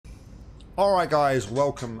Alright guys,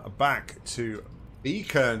 welcome back to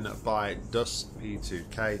Beacon by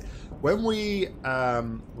DustP2K. When we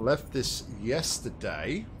left this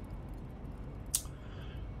yesterday,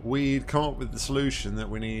 we'd come up with the solution that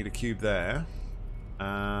we need a cube there,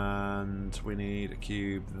 and we need a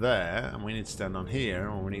cube there, and we need to stand on here,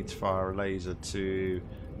 and we need to fire a laser to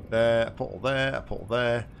there, a portal there, a portal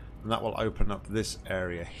there, and that will open up this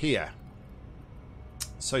area here.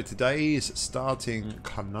 So today's starting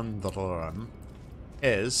conundrum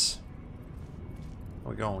is, how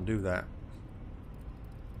are we going to do that?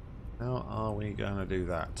 How are we going to do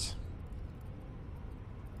that?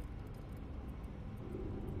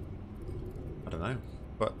 I don't know,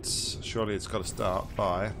 but surely it's got to start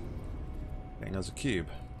by getting us a cube,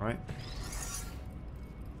 right?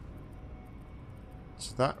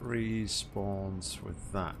 So that respawns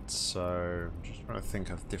with that, so I'm just trying to think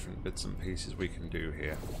of different bits and pieces we can do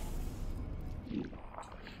here.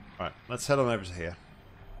 Right, let's head on over to here.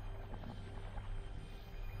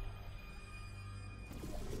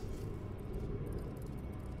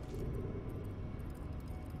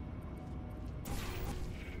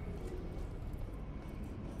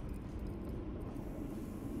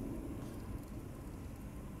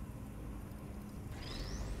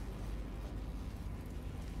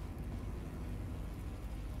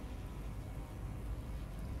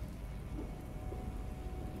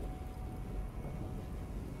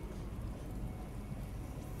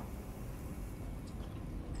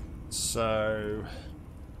 So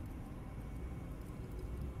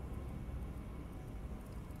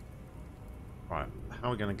right, how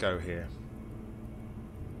are we going to go here?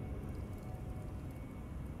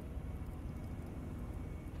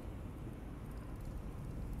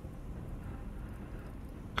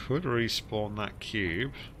 Could respawn that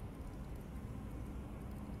cube.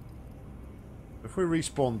 If we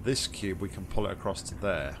respawn this cube, we can pull it across to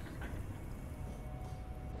there.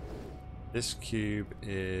 This cube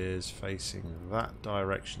is facing that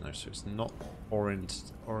direction though, so it's not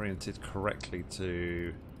oriented correctly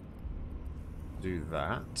to do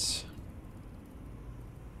that.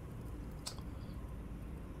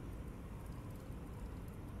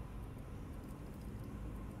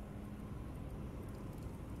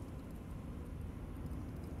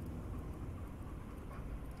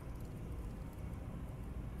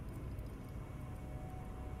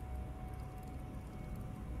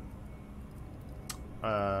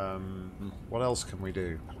 What else can we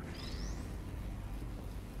do?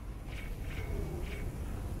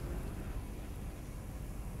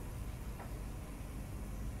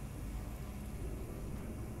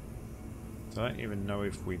 I don't even know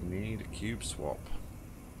if we need a cube swap.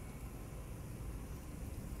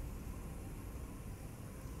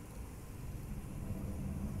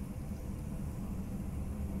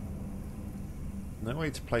 No way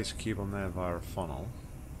to place a cube on there via a funnel.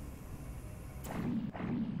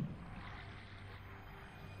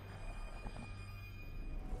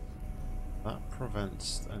 That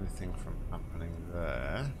prevents anything from happening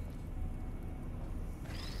there.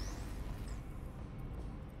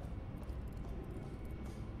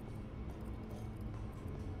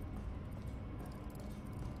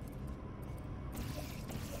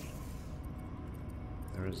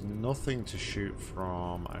 There is nothing to shoot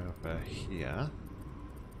from over here.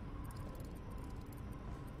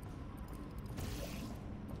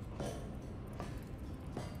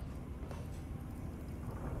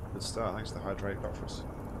 Start. Thanks to the hydrate buffers.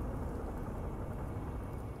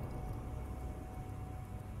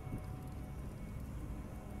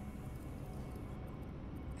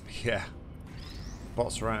 Yeah.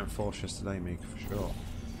 Bots were out in force yesterday, Meek, for sure.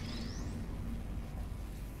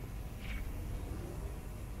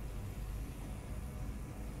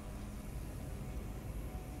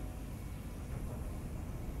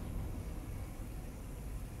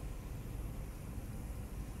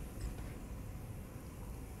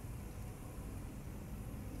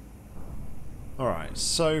 Alright,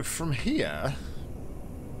 so from here,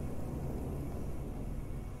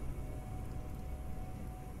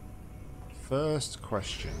 first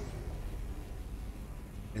question,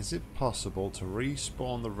 is it possible to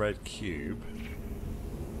respawn the red cube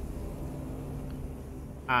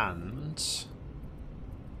and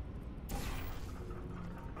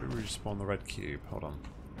respawn the red cube? Hold on.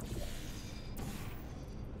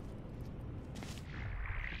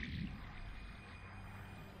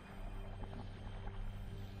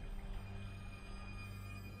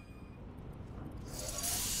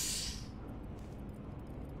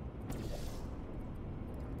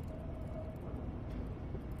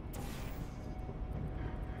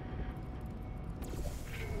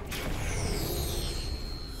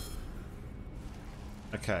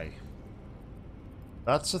 Okay.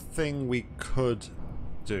 That's a thing we could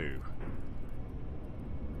do.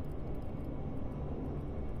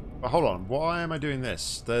 But hold on, why am I doing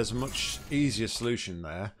this? There's a much easier solution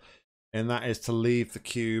there, and that is to leave the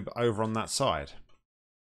cube over on that side.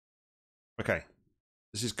 Okay,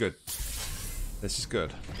 this is good. This is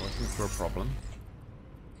good. Working through a problem.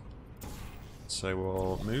 So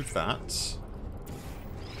we'll move that.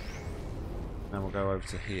 Then we'll go over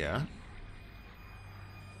to here.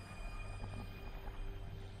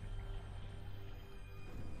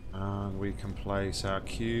 And we can place our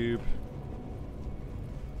cube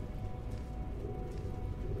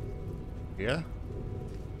here.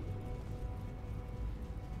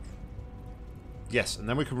 Yes, and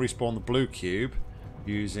then we can respawn the blue cube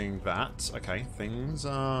using that. Okay, things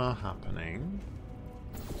are happening.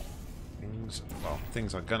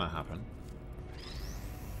 Things are gonna happen.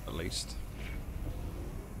 At least.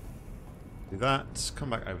 Do that. Come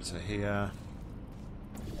back over to here.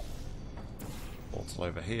 Portal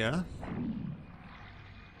over here.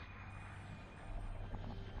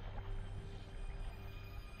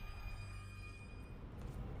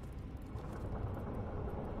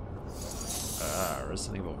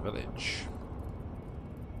 Resident Evil Village.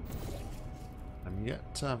 I'm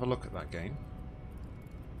yet to have a look at that game.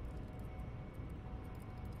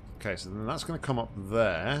 Okay, so then that's going to come up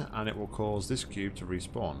there, and it will cause this cube to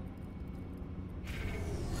respawn.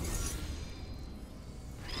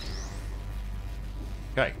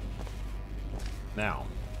 Okay. Now,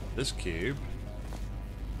 this cube,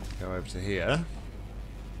 go over to here,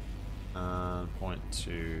 and point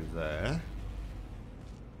to there.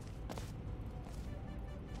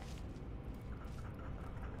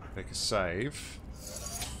 Make a save.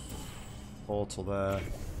 Portal there.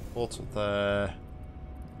 Portal there.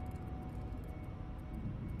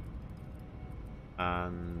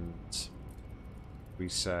 And we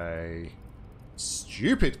say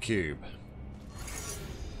stupid cube.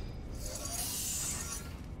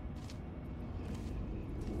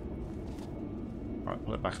 Alright,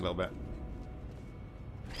 pull it back a little bit.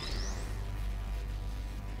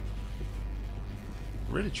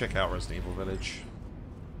 Really check out Resident Evil Village.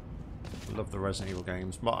 Love the Resident Evil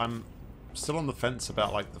games, but I'm still on the fence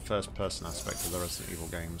about like the first person aspect of the Resident Evil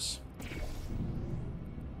games.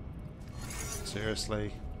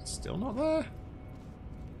 Seriously? It's still not there?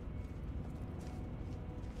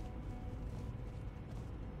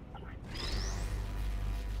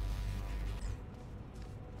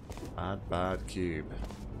 Bad cube.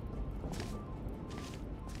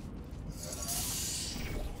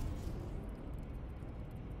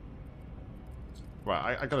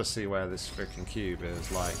 Right, I gotta see where this freaking cube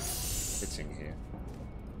is, like, fitting here.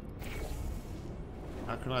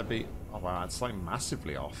 How can I be... Oh wow, it's like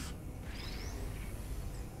massively off.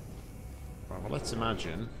 Right, well let's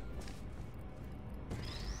imagine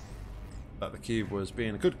that the cube was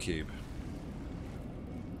being a good cube.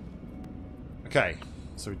 Okay,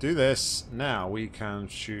 so we do this. Now we can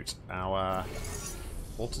shoot our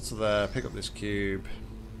portal to there, pick up this cube.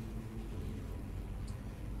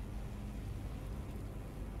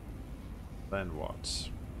 Then what?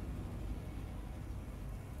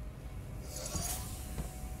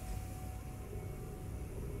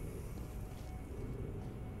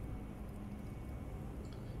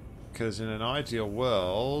 Because in an ideal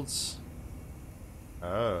world...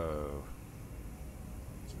 Oh.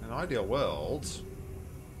 In an ideal world,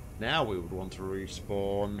 now we would want to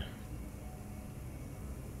respawn...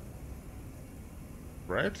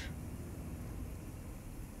 Red?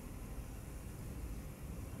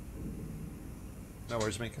 No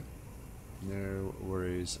worries, Maker. No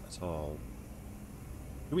worries at all.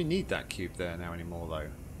 Do we need that cube there now anymore, though?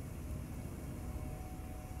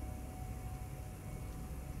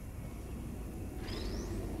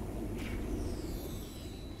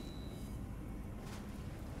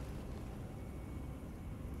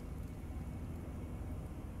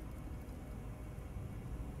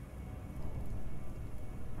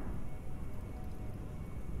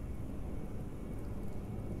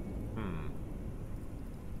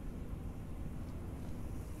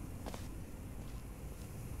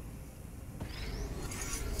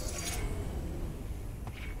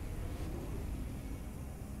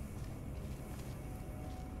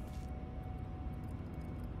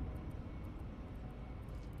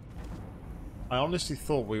 I honestly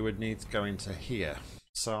thought we would need to go into here,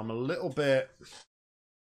 so I'm a little bit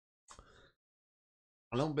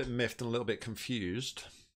miffed and a little bit confused.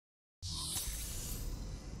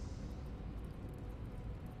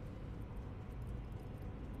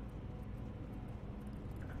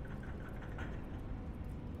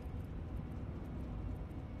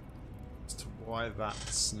 As to why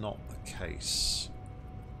that's not the case.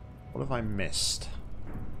 What have I missed?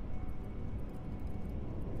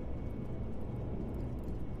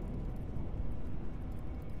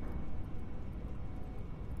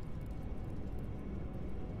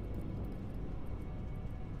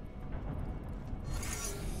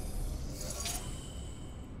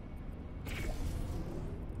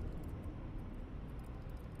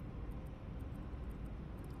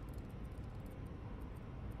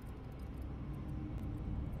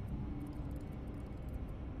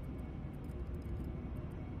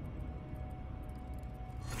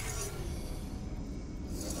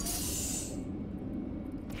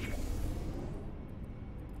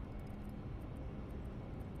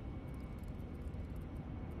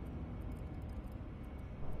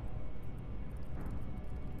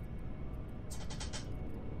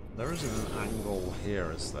 There isn't an angle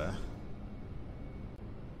here, is there?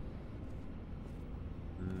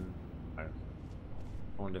 No. I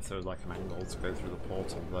wonder if there was like an angle to go through the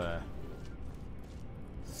portal there.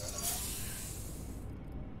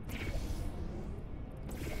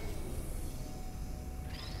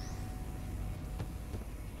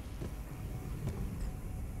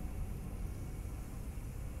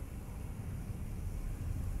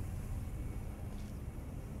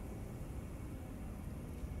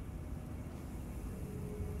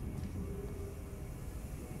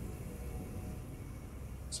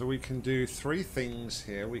 So we can do three things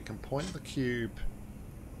here. We can point the cube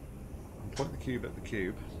at the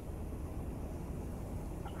cube.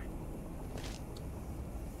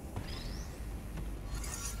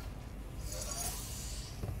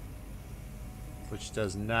 Which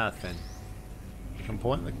does nothing. We can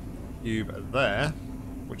point the cube at there,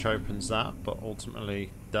 which opens that, but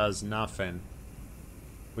ultimately does nothing.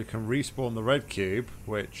 We can respawn the red cube,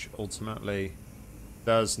 which ultimately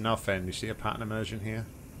does nothing. You see a pattern emerging here?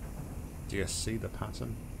 Do you see the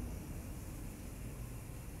pattern?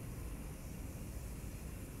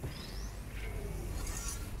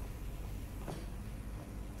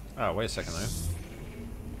 Oh, wait a second though.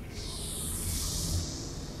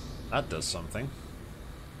 That does something.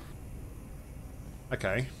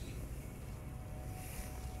 Okay.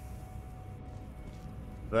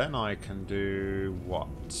 Then I can do what?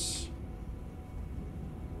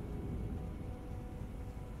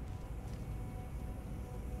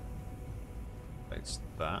 It's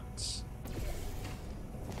that.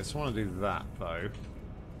 I guess I want to do that though.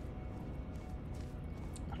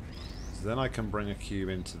 So then I can bring a cube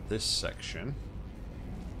into this section.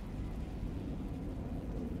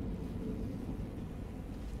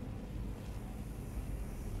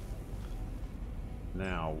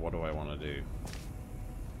 Now, what do I want to do?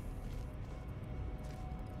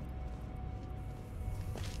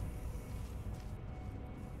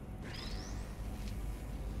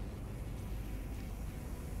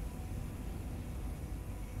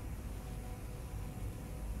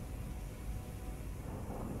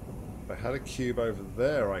 If I had a cube over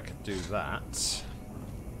there, I could do that.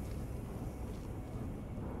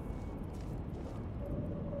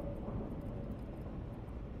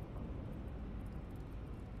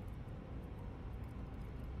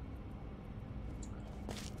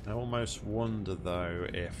 I almost wonder though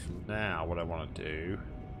if now what I want to do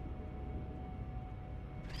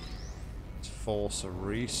is force a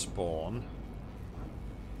respawn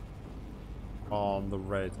on the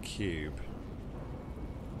red cube.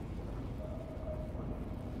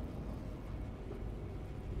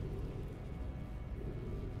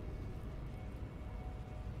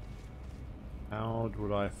 How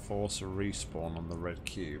would I force a respawn on the red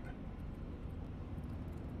cube?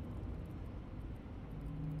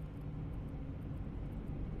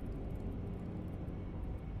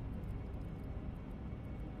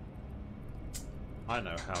 I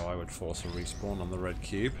know how I would force a respawn on the red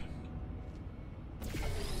cube.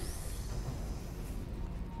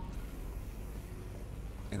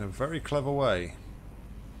 In a very clever way.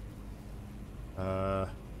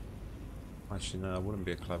 Actually no, it wouldn't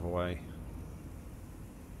be a clever way.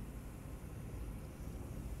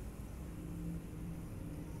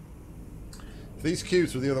 If these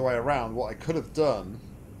cubes were the other way around, what I could have done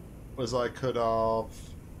was I could have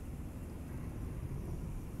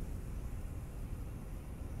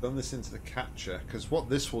done this into the catcher, because what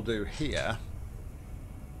this will do here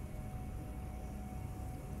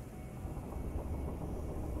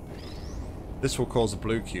this will cause the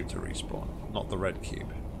blue cube to respawn, not the red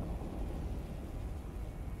cube.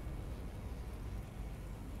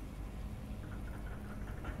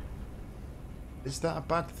 Is that a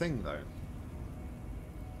bad thing though?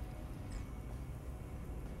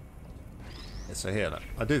 Yeah, so here, look,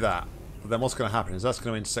 I do that. But then what's going to happen is that's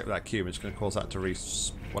going to intersect with that cube. It's going to cause that to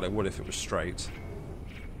what it would if it was straight.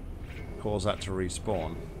 cause that to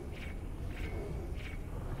respawn.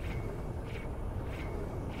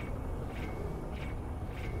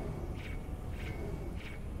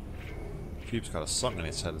 Cube's got a song in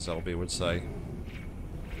its head, as LB would say.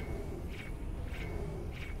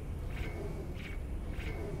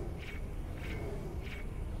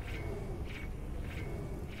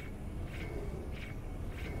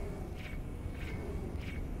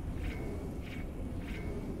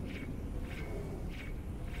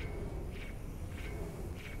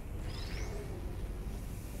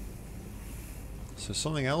 So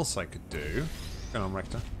something else I could do... Go on,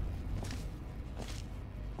 Rector.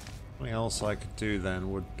 Something else I could do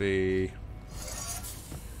then would be...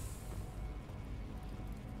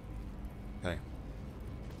 Okay.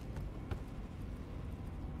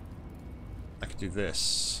 I could do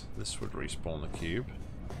this. This would respawn the cube.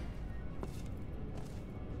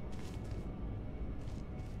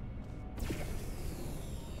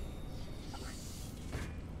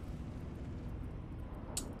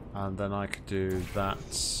 And then I could do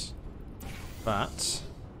that. That.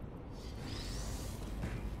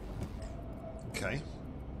 Okay.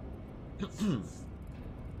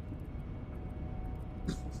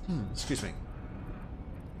 Excuse me.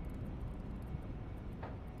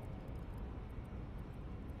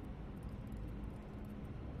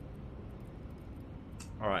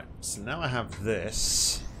 Alright, so now I have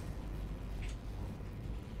this.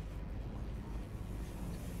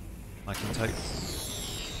 I can take...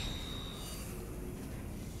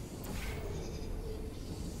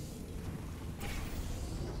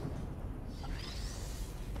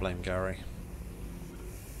 Blame Gary.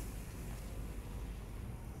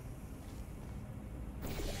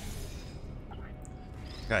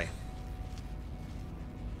 Okay.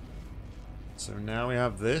 So now we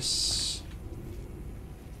have this.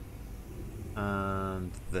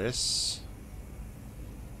 And this.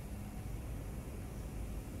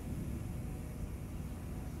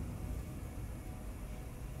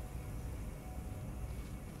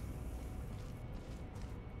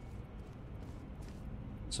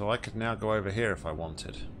 So I could now go over here if I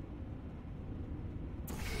wanted.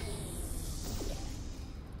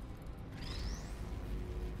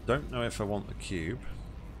 Don't know if I want the cube.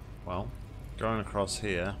 Well, going across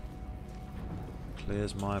here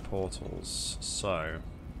clears my portals, so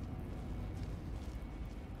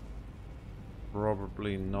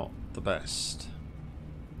probably not the best.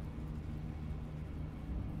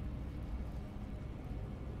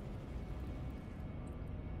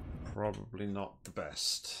 Probably not the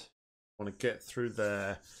best. I want to get through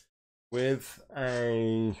there with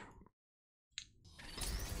a...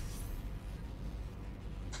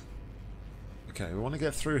 Okay, we want to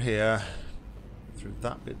get through here, through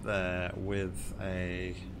that bit there with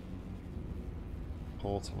a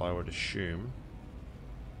portal, I would assume.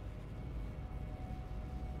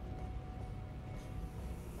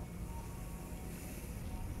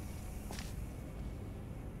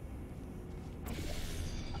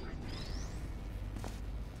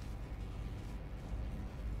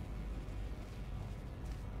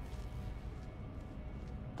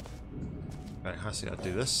 Okay, I see how to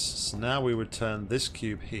do this. So now we would turn this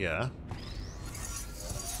cube here,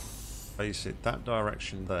 face it that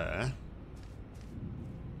direction there,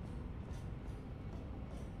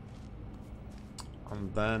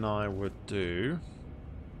 and then I would do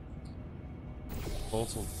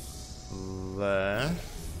portal there,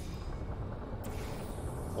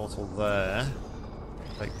 portal there,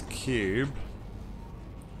 take the cube,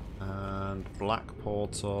 and black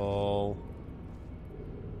portal.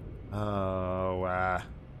 Oh,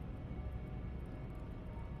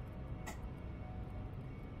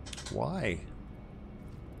 why?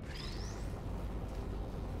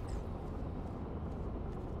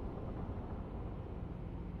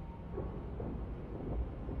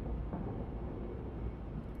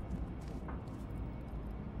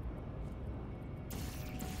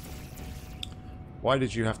 Why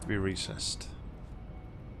did you have to be recessed?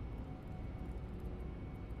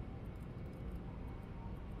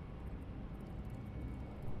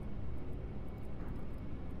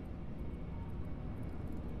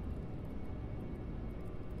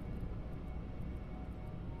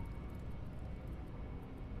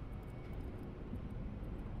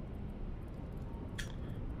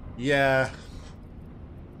 Yeah,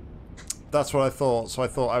 that's what I thought. So I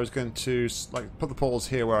thought I was going to like put the portals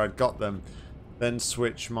here where I'd got them, then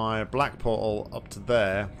switch my black portal up to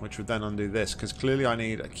there, which would then undo this, because clearly I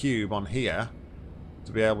need a cube on here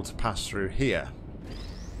to be able to pass through here.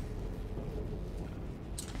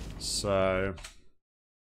 So,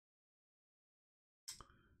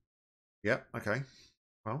 yep, okay,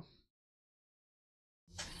 well.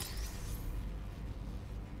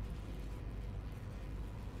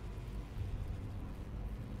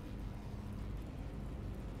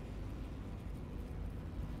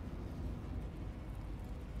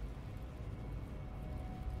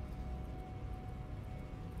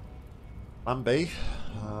 Plan B.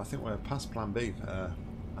 I think we're past Plan B.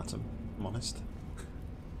 Atom, I'm honest.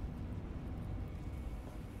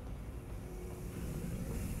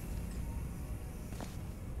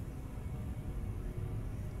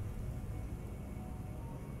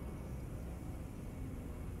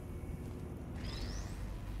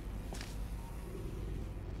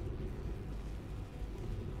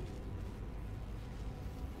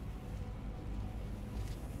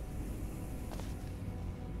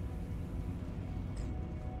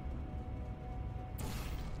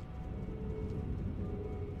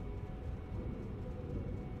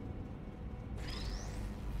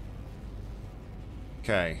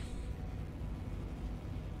 Okay.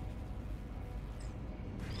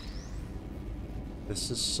 This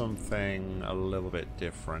is something a little bit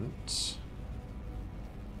different.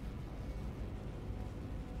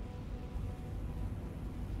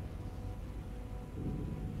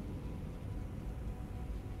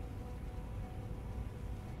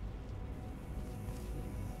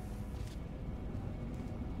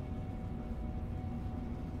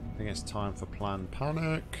 I think it's time for planned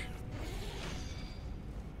panic.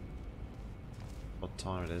 What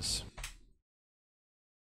time it is?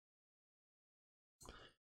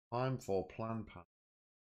 Time for planned panic.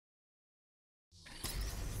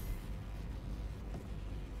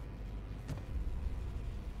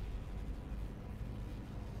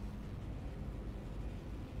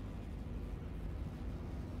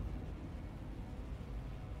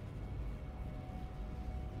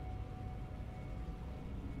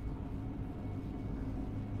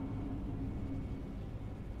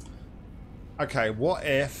 Okay, what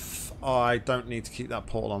if I don't need to keep that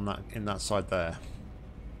portal on that in that side there?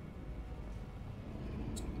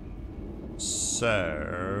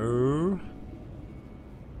 So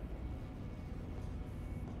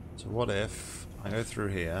what if I go through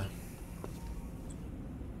here,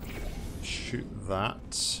 shoot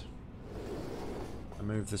that, I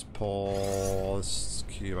move this portal, this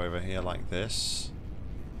cube over here like this.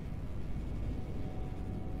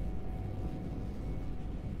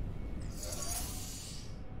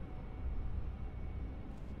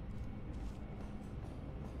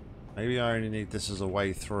 Maybe I only need this as a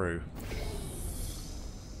way through.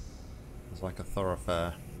 It's like a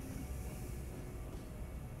thoroughfare.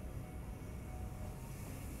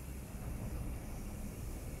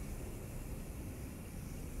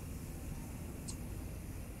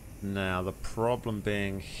 Now the problem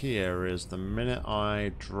being here is the minute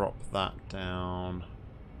I drop that down,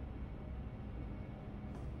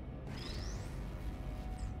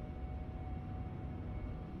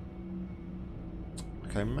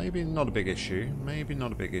 okay, maybe not a big issue. Maybe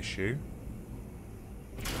not a big issue.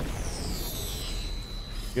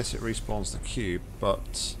 Guess it respawns the cube,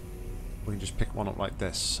 but we can just pick one up like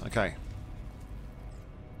this. Okay.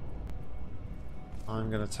 I'm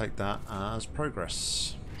going to take that as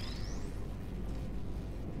progress.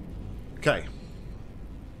 Okay.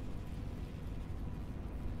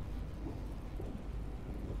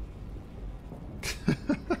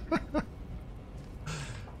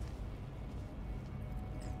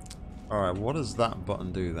 Alright, what does that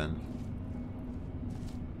button do then?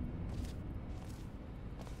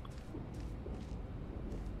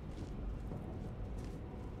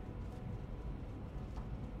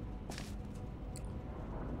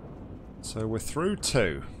 So we're through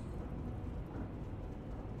 2.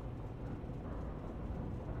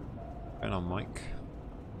 Going on, Mike.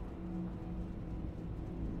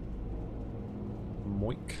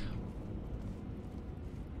 Moik.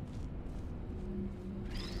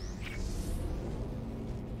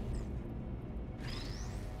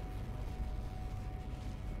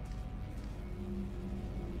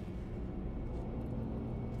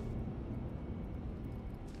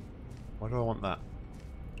 Why do I want that?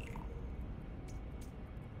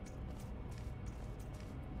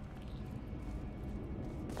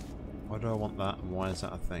 Why do I want that, and why is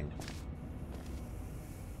that a thing?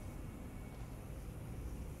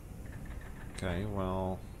 Okay,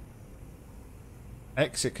 well...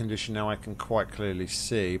 Exit condition now I can quite clearly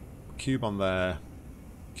see. Cube on there.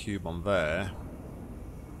 Cube on there.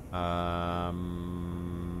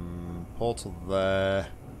 Portal there.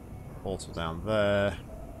 Portal down there.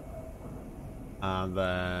 And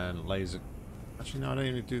then laser... Actually, no, I don't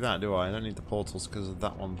even do that, do I? I don't need the portals because of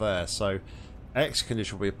that one there. So... Exit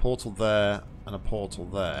condition will be a portal there and a portal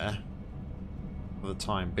there for the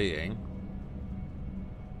time being.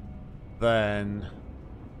 Then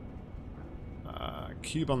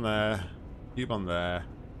cube on there,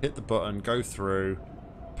 hit the button, go through,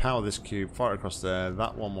 power this cube, fire it across there.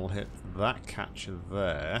 That one will hit that catcher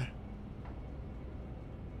there.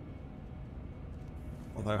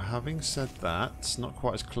 Although, having said that, it's not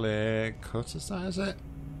quite as clear cut as that, is it?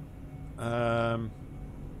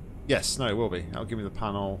 Yes, no, it will be. That'll give me the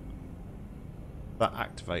panel. That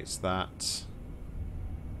activates that.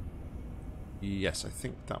 Yes, I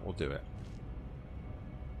think that will do it.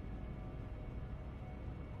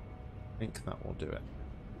 I think that will do it.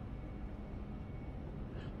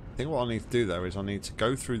 I think what I need to do though is I need to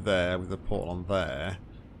go through there with the portal on there,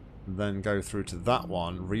 and then go through to that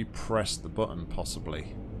one, repress the button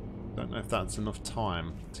possibly. Don't know if that's enough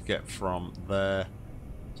time to get from there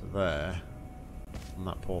to there on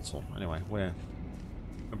that portal. Anyway, we're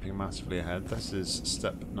jumping massively ahead. This is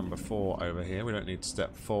step number 4 over here. We don't need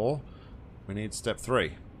step 4. We need step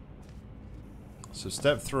 3. So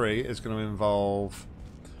step 3 is going to involve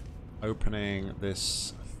opening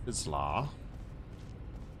this fizzler.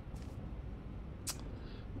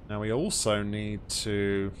 Now we also need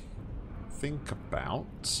to think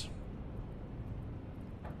about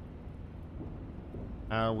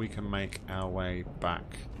how we can make our way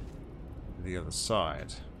back to the other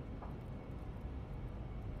side.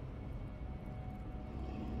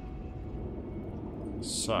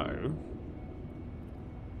 So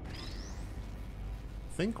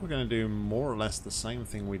I think we're going to do more or less the same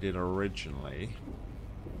thing we did originally,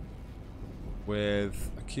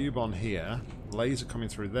 with a cube on here, laser coming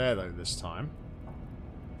through there though this time,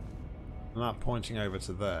 and that pointing over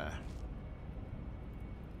to there.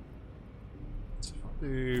 So if I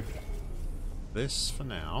do this for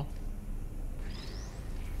now,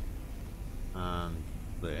 and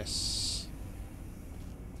this.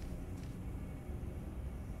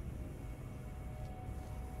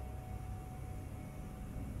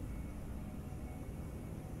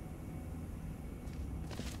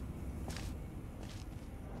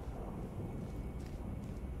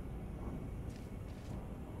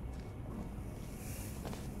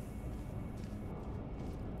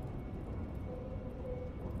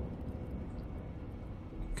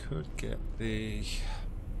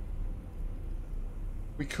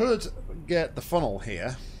 We could get the funnel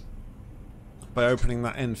here by opening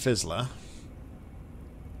that end fizzler.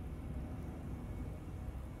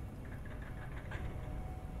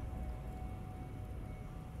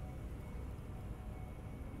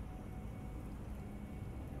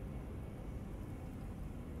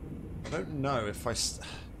 I don't know if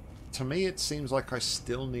to me it seems like I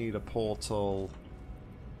still need a portal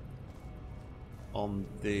on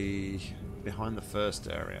the behind the first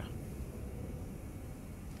area.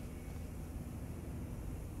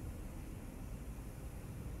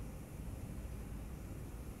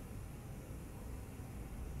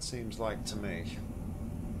 Seems like to me.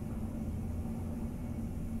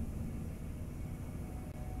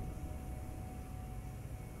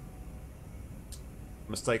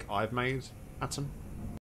 Mistake I've made, Atom.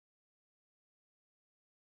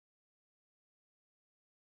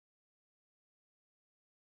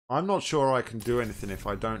 I'm not sure I can do anything if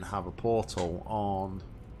I don't have a portal on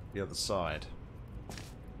the other side.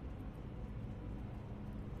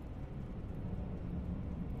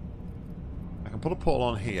 I can put a portal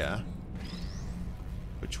on here,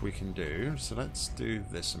 which we can do. So let's do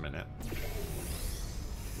this a minute.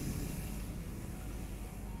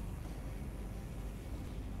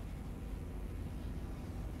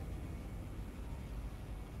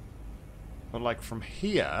 But like from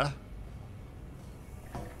here,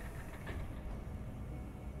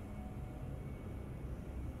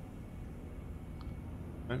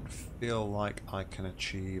 I don't feel like I can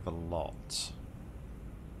achieve a lot.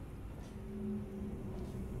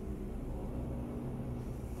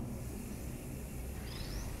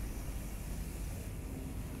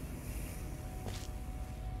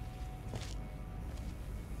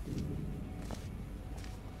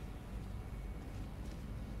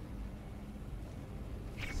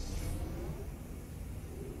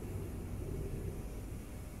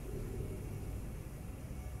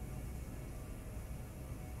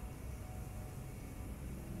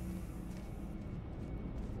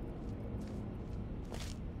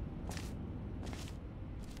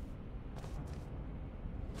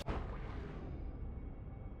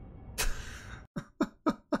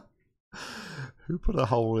 Who put a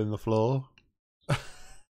hole in the floor? I'm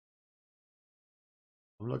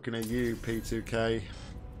looking at you, P2K.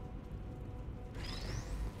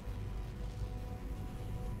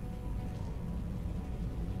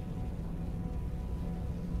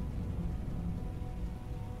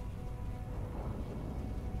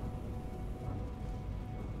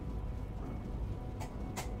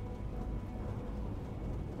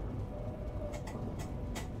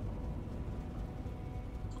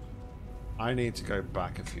 I need to go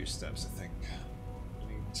back a few steps, I think.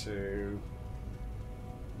 I need to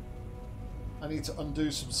I need to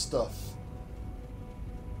undo some stuff.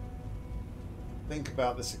 Think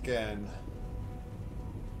about this again.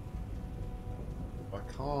 I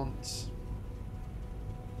can't.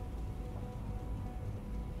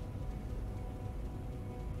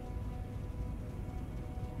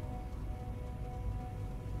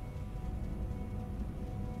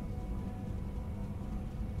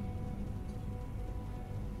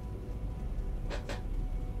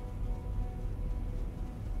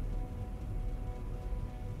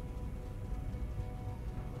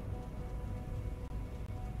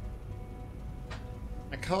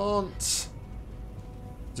 Can't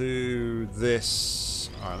do this.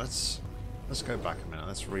 Alright, let's go back a minute.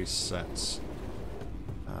 Let's reset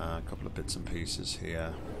a couple of bits and pieces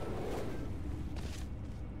here.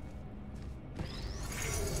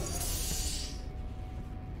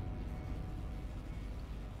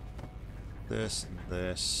 This and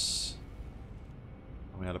this.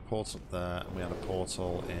 And we had a portal there, and we had a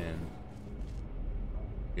portal in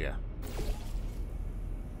here.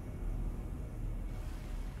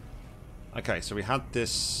 Okay, so we had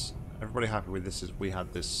this. Everybody happy with this? Is we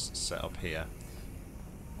had this set up here,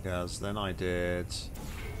 because then I did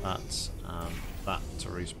that and that to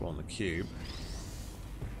respawn the cube.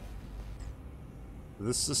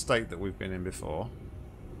 This is the state that we've been in before.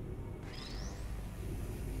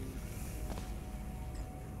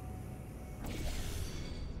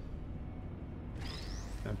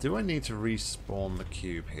 Now, do I need to respawn the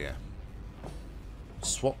cube here?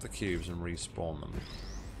 Swap the cubes and respawn them.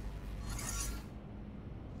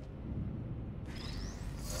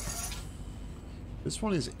 This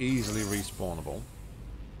one is easily respawnable.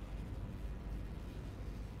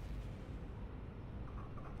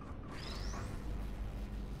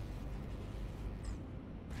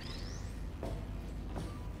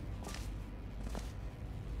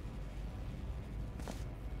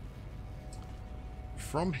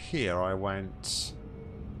 From here I went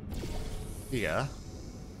here.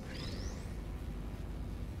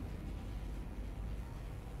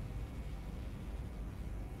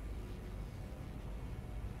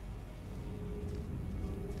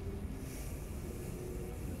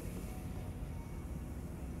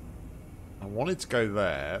 I wanted to go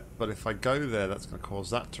there, but if I go there, that's going to cause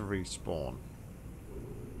that to respawn.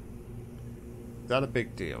 Is that a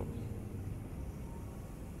big deal?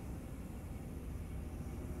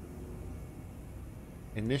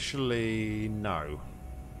 Initially, no.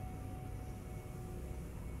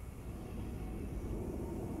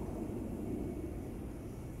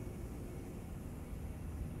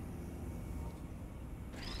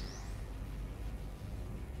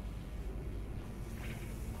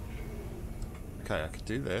 Okay, I could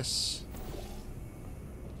do this.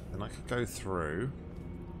 Then I could go through.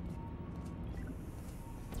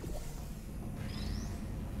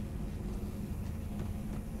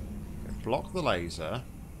 Okay, block the laser.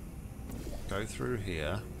 Go through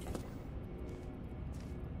here.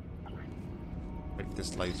 Pick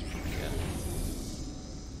this laser from here.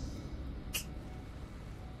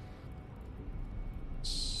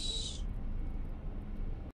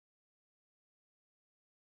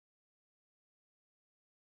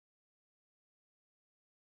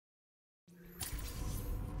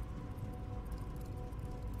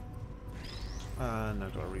 Now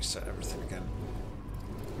do I reset everything again?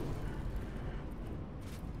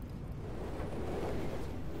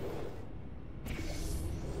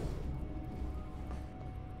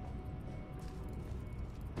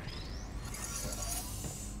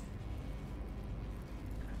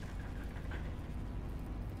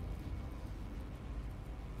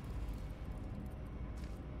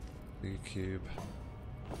 The cube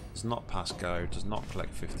does not pass go, does not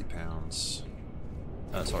collect £50.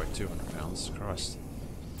 Sorry, £200. Christ.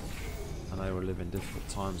 I know we're living difficult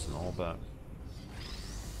times and all, but...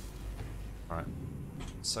 Alright.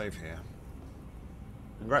 Save here.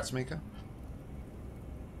 Congrats, Mika.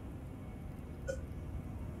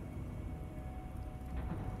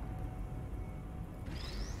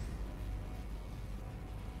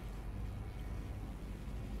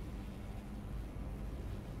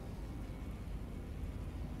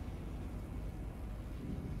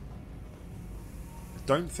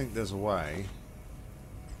 I don't think there's a way.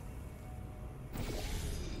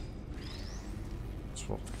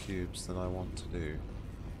 Swap the cubes that I want to do.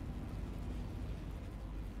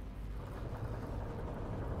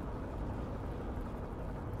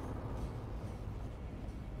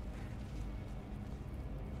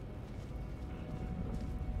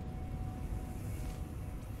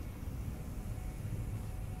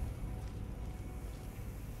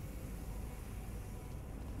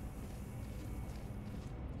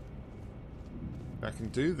 I can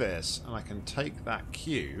do this, and I can take that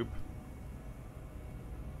cube,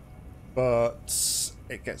 but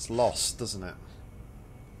it gets lost, doesn't it?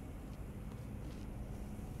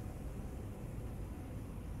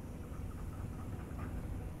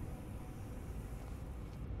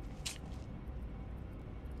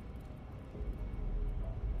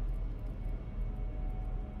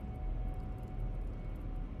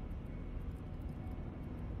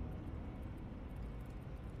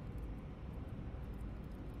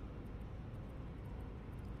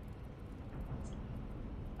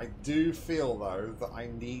 I do feel, though, that I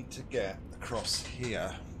need to get across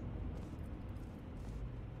here.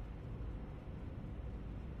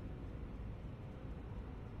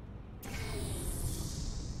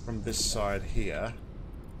 From this side here.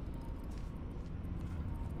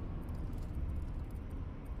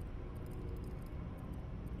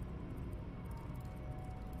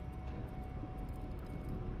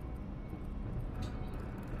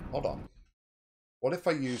 Hold on. What if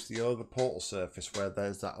I use the other portal surface where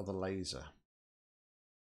there's that other laser?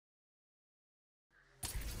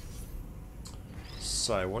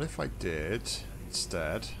 So what if I did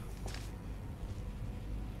instead?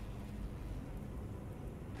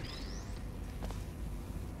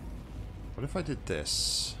 What if I did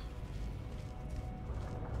this?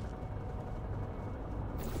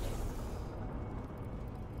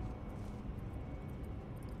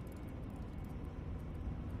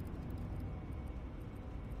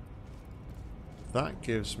 That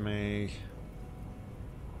gives me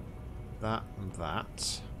that and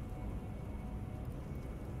that.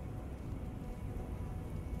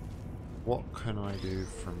 What can I do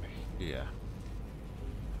from here?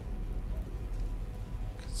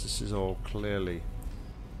 Because this is all clearly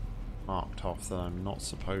marked off that I'm not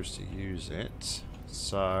supposed to use it.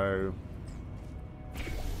 So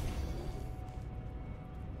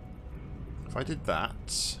if I did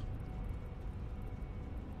that,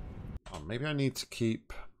 maybe I need to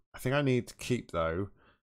keep, I think I need to keep though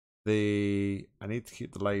I need to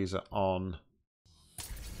keep the laser on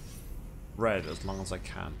red as long as I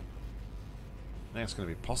can. I think it's going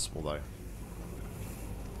to be possible though,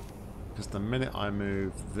 because the minute I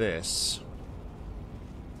move this,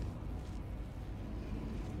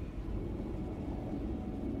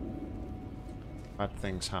 bad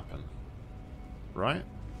things happen, right?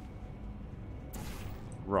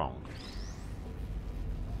 Wrong.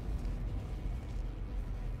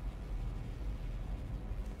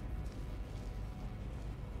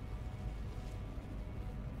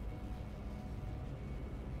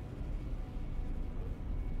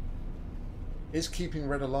 Is keeping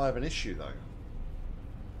red alive an issue, though?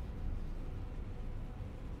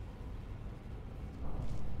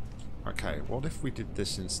 Okay, what if we did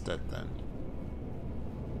this instead, then?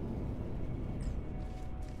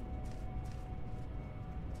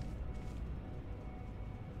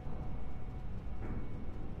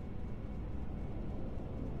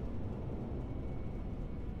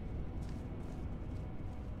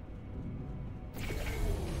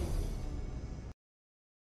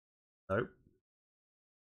 Nope.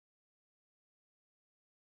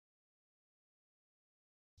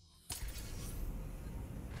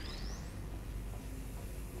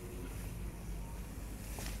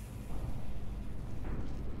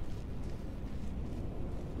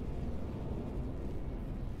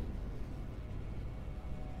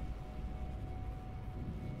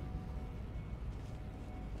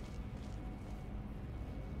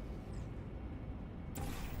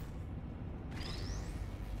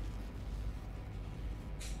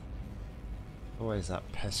 Always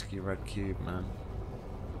that pesky red cube, man.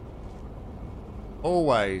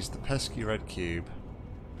 Always the pesky red cube.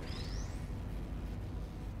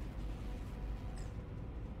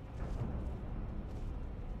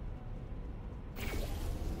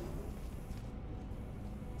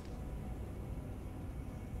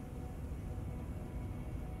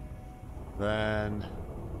 Then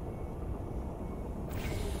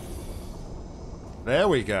there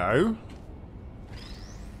we go.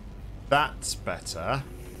 That's better.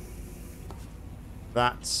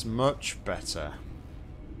 That's much better.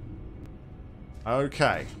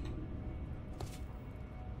 Okay.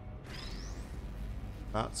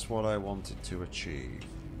 That's what I wanted to achieve.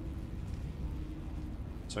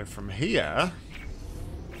 So from here,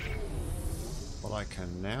 what I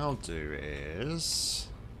can now do is,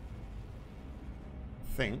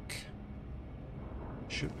 I think,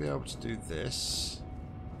 should be able to do this.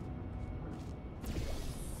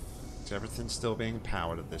 Everything's still being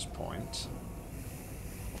powered at this point.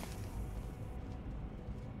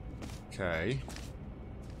 Okay.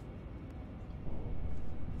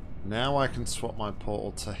 Now I can swap my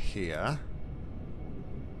portal to here.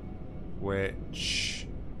 which...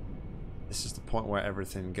 This is the point where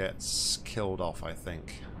everything gets killed off, I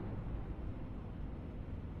think.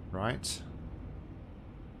 Right?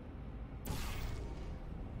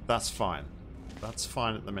 That's fine. That's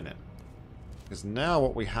fine at the minute. Because now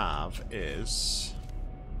what we have is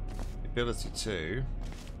the ability to...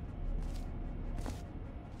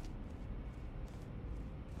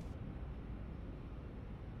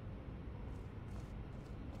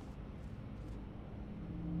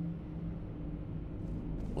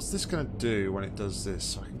 What's this going to do when it does this?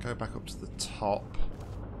 So I can go back up to the top.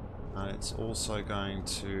 And it's also going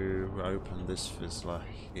to open this fizzler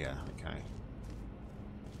here. Okay.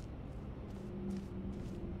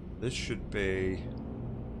 This should be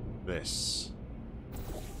this.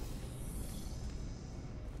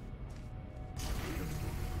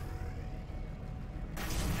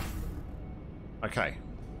 Okay.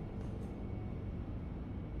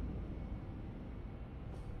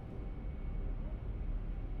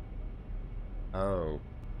 Oh.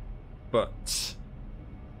 But...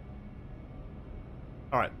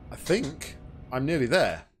 Alright, I think I'm nearly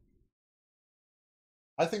there.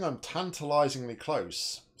 I think I'm tantalizingly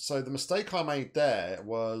close. So the mistake I made there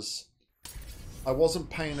was I wasn't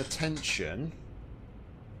paying attention.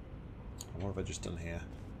 What have I just done here?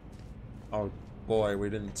 Oh boy, we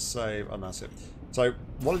didn't save. Oh, that's it. So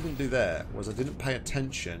what I didn't do there was I didn't pay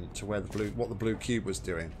attention to where what the blue cube was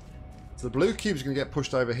doing. So the blue cube is going to get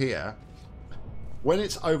pushed over here. When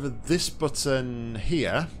it's over this button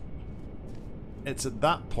here, it's at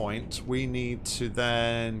that point we need to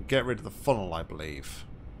then get rid of the funnel, I believe.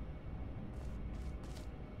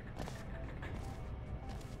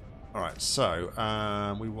 Alright,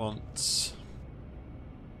 so we want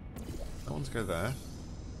that one to go there.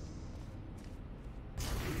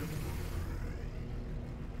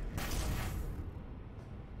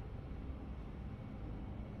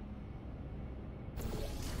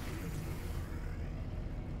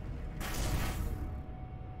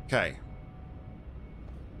 Okay.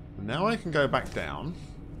 Now I can go back down.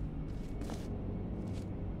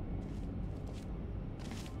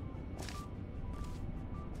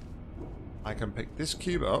 I can pick this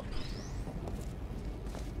cube up.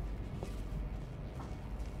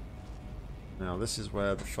 Now this is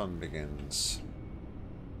where the fun begins.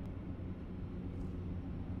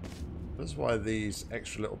 That's why these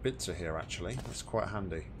extra little bits are here actually. That's quite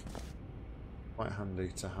handy. Quite handy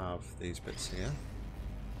to have these bits here.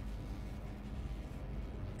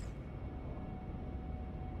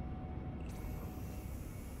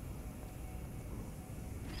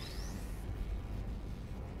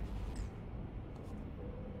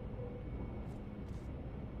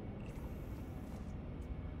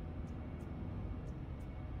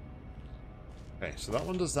 Okay, so that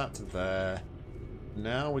one does that to there.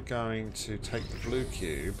 Now we're going to take the blue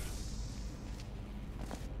cube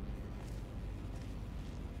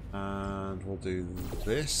and we'll do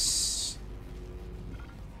this.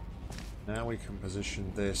 Now we can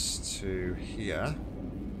position this to here.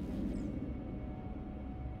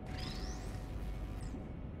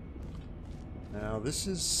 Now this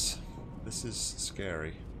is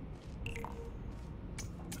scary.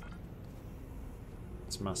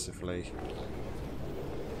 It's massively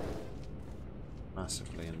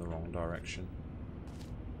in the wrong direction.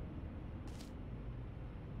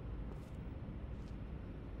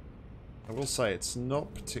 I will say it's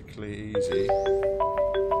not particularly easy.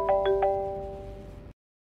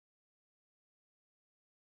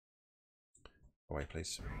 Away,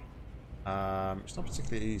 please. It's not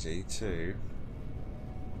particularly easy to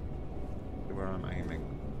do where I'm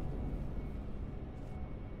aiming.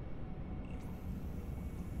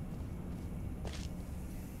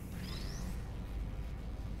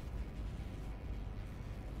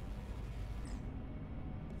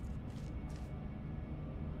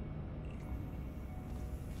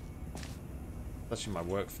 That's actually my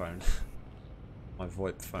work phone. My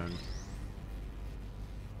VoIP phone.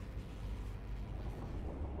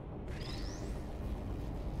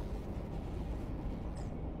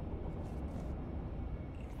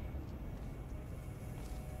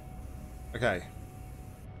 Okay.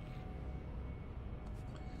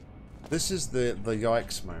 This is the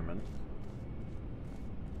yikes moment.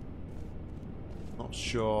 Not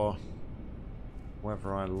sure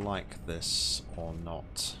whether I like this or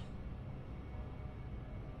not.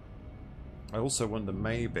 I also wonder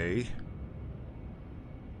maybe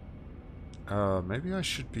I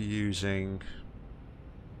should be using...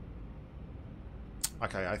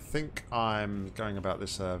 Okay, I think I'm going about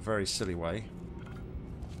this a very silly way.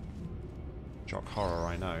 Shock horror,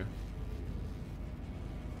 I know.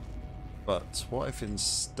 But what if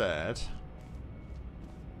instead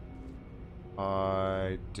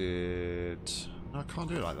I did... No, I can't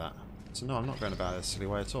do it like that. So no, I'm not going about it a silly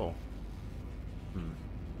way at all.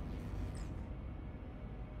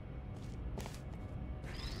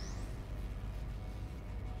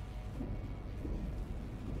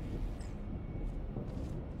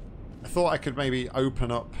 I thought I could maybe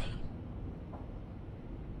open up...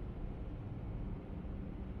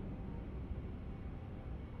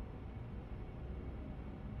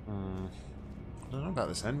 I don't know about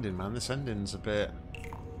this ending, man. This ending's a bit...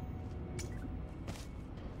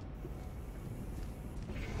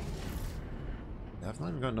 I've not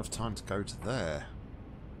even got enough time to go to there.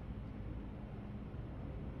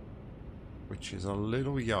 Which is a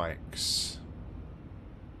little yikes.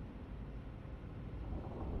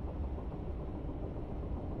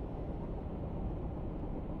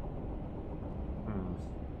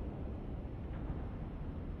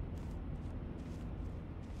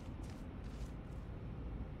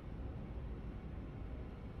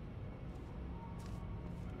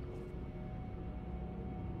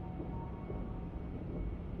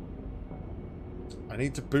 I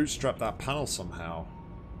need to bootstrap that panel somehow.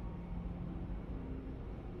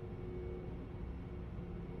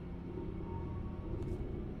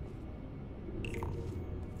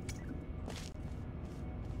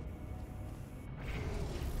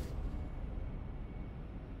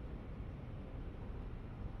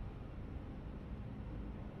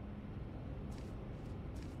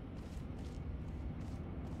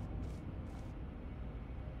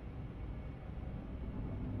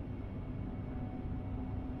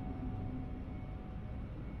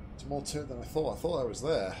 More to it than I thought. I thought I was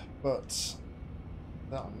there, but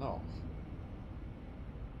that I'm not.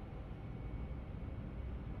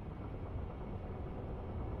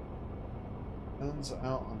 Turns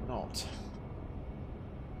out I'm not.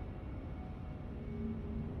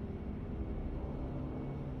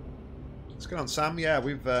 What's going on, Sam? Yeah,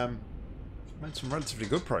 we've made some relatively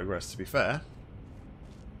good progress, to be fair.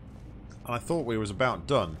 And I thought we was about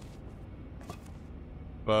done.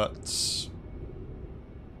 But...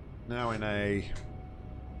 now in a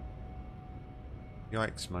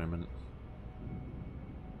yikes moment.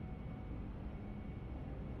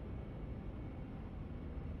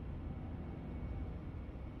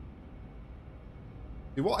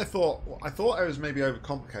 What I thought I was maybe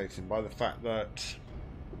overcomplicating by the fact that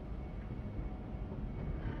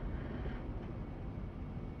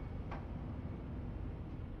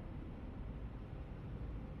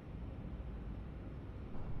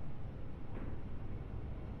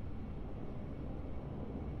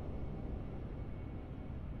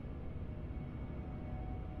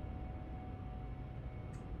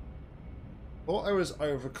I was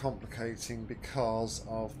overcomplicating because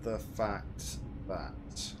of the fact that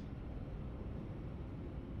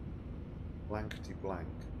blankety blank.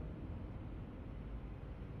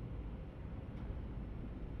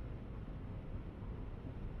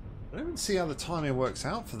 I don't even see how the timing works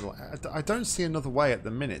out for the... I don't see another way at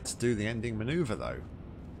the minute to do the ending maneuver though.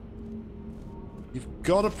 You've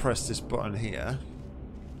got to press this button here,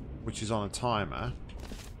 which is on a timer.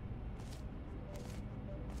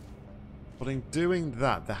 But in doing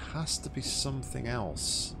that, there has to be something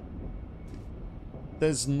else.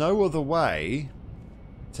 There's no other way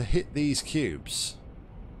to hit these cubes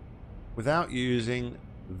without using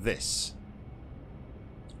this,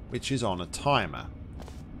 which is on a timer.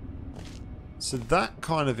 So that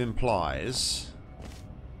kind of implies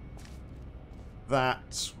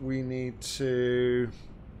that we need to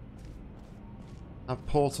have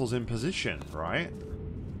portals in position, right?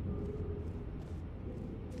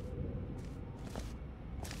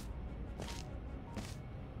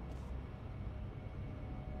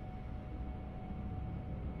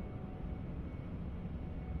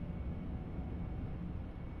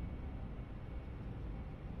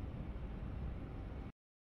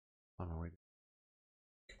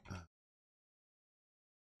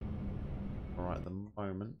 Right at the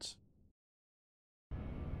moment.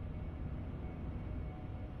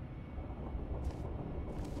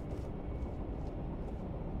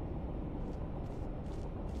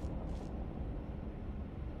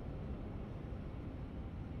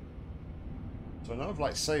 So I know I've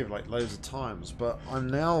like saved like loads of times, but I'm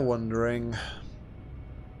now wondering.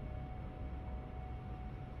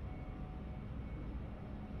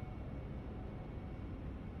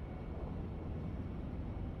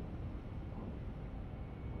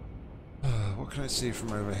 What can I see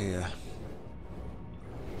from over here?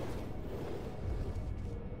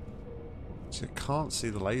 So I can't see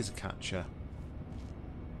the laser catcher.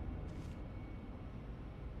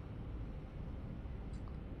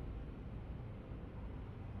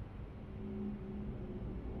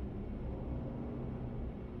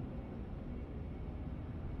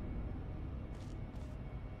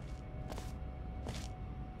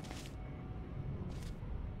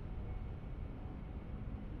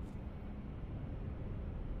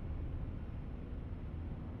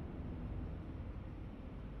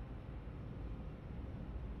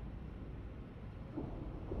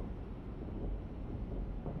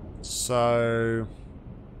 So...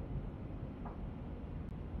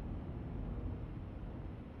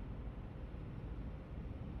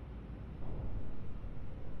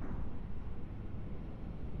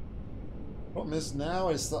 problem is now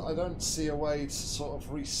is that I don't see a way to sort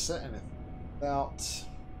of reset anything without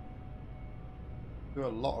do a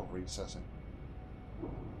lot of resetting.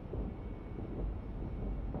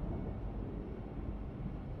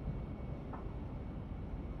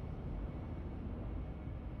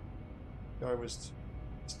 Go was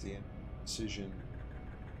the decision.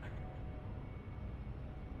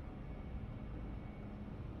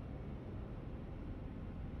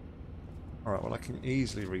 Alright, well I can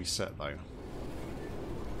easily reset though.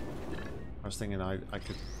 I was thinking I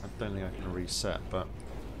don't think I can reset, but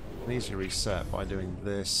I can easily reset by doing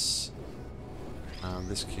this. And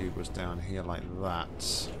this cube was down here like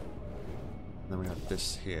that. And then we had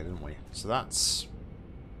this here, didn't we? So that's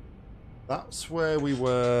where we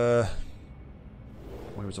were.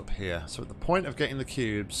 We was up here. So at the point of getting the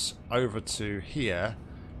cubes over to here,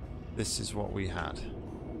 this is what we had.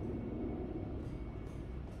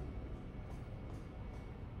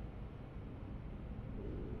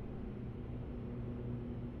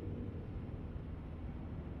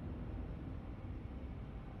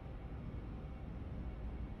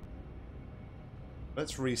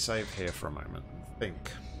 Let's resave here for a moment and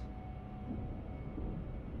think.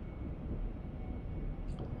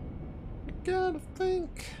 You gotta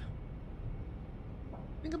think.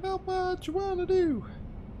 Think about what you wanna do.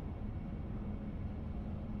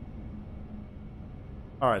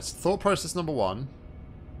 Alright, so thought process number one.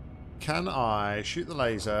 Can I shoot the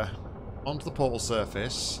laser onto the portal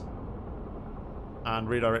surface and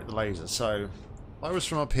redirect the laser? So, if I was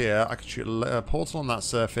from up here, I could shoot a portal on that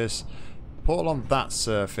surface, portal on that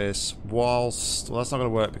surface, whilst... Well, that's not going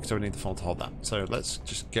to work because I need the funnel to hold that. So let's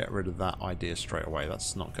just get rid of that idea straight away.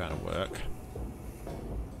 That's not going to work.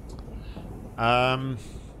 I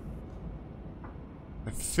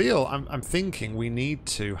feel... I'm thinking we need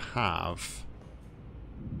to have...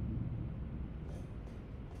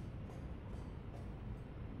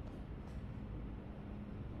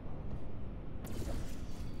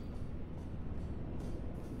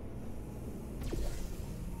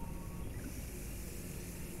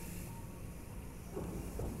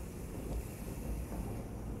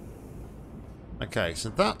 Okay, so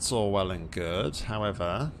that's all well and good.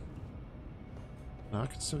 However, no, I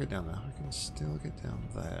can still get down there. I can still get down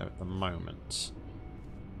there at the moment.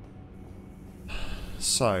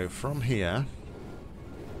 So, from here,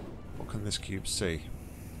 what can this cube see?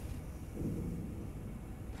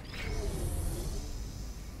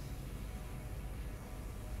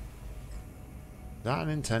 Is that an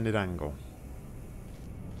intended angle?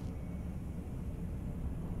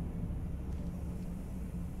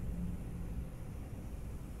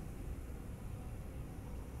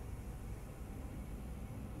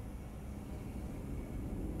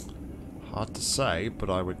 Hard to say, but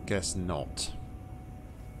I would guess not.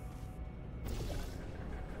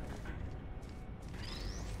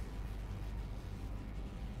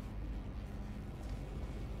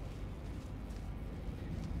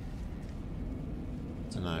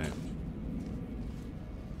 Dunno.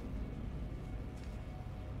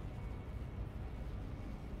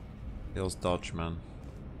 Feels dodge, man.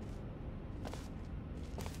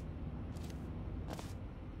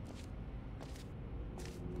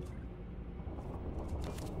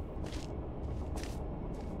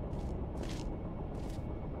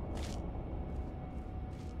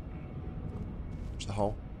 The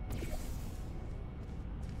hole.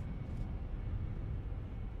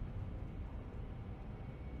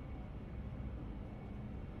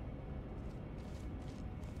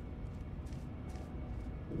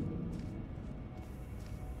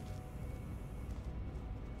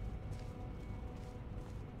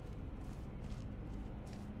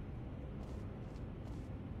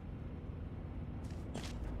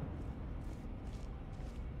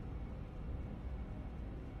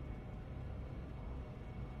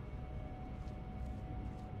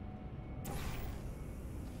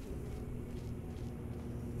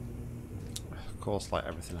 Of course, like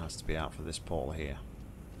everything has to be out for this portal here.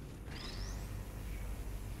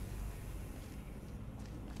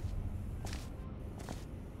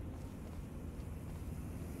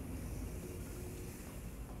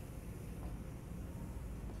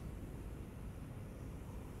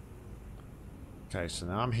 Okay, so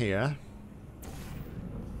now I'm here.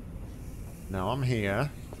 Now I'm here.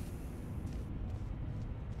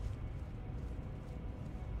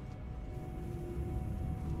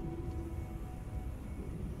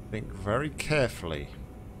 Think very carefully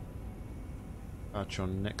about your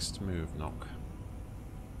next move, Nock.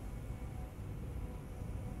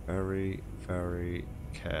 Very, very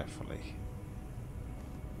carefully.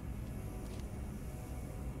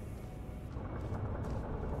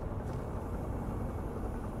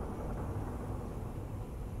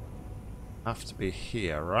 Have to be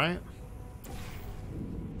here, right?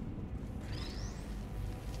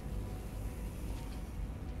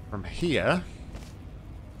 From here,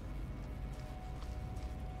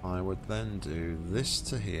 I would then do this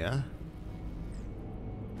to here.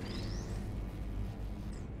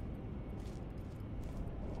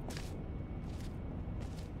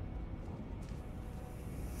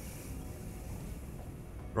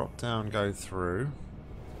 Drop down, go through.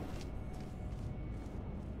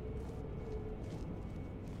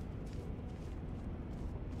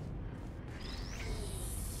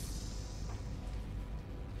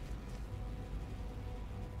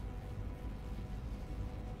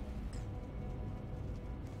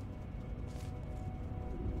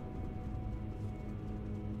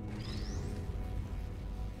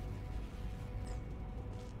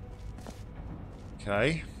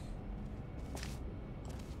 Okay.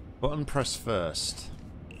 Button press first.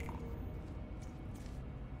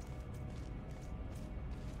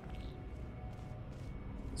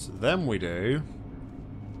 So then we do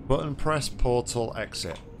button press, portal,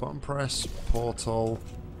 exit. Button press, portal,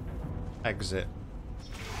 exit.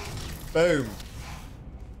 Boom.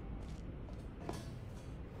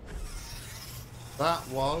 That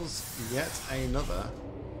was yet another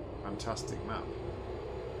fantastic map.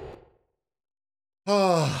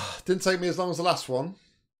 Oh, didn't take me as long as the last one,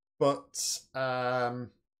 but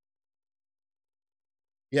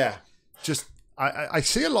yeah, just I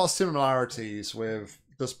see a lot of similarities with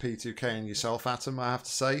Dust P2K and yourself, Atom. I have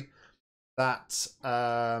to say that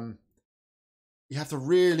you have to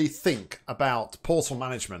really think about portal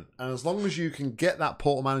management, and as long as you can get that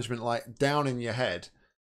portal management like down in your head,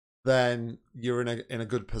 then you're in a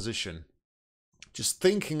good position. Just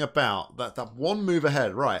thinking about that one move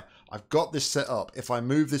ahead, right? I've got this set up. If I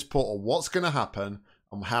move this portal, what's going to happen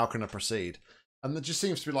and how can I proceed? And there just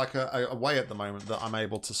seems to be like a way at the moment that I'm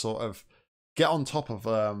able to sort of get on top of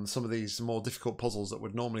some of these more difficult puzzles that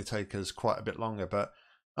would normally take us quite a bit longer. But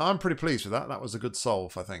I'm pretty pleased with that. That was a good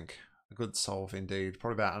solve, I think. A good solve indeed.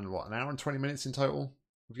 Probably about, what, an hour and 20 minutes in total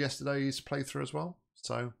of yesterday's playthrough as well.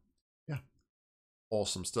 So, yeah.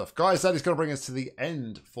 Awesome stuff. Guys, that is going to bring us to the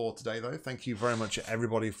end for today, though. Thank you very much,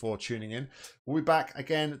 everybody, for tuning in. We'll be back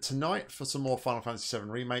again tonight for some more Final Fantasy VII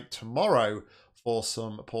Remake. Tomorrow for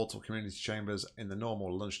some Portal Community Chambers in the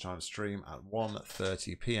normal lunchtime stream at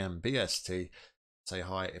 1:30 PM BST. Say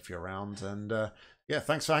hi if you're around. And yeah,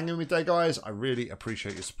 thanks for hanging with me today, guys. I really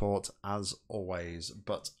appreciate your support, as always.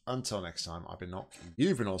 But until next time, I've been Nock.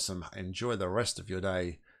 You've been awesome. Enjoy the rest of your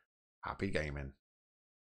day. Happy gaming.